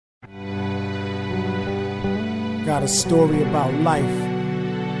got a story about life.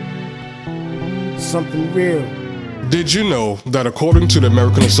 Something real. Did you know that according to the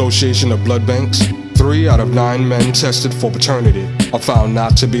American Association of Blood Banks, 3 out of 9 men tested for paternity are found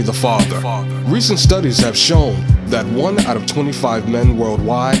not to be the father? Recent studies have shown that 1 out of 25 men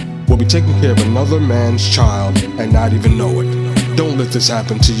worldwide will be taking care of another man's child and not even know it. Don't let this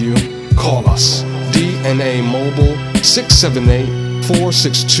happen to you. Call us. DNA Mobile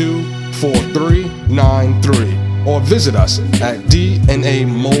 678-462-4393 or visit us at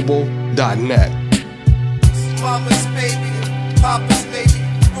dnamobile.net. Mama's baby, Papa's baby.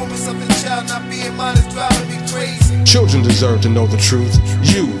 Rumors of the child not being mine is driving me crazy. Children deserve to know the truth.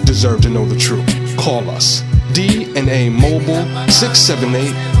 You deserve to know the truth. Call us. DNA Mobile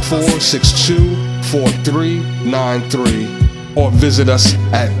 678-462-4393 or visit us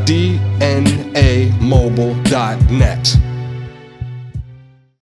at dnamobile.net.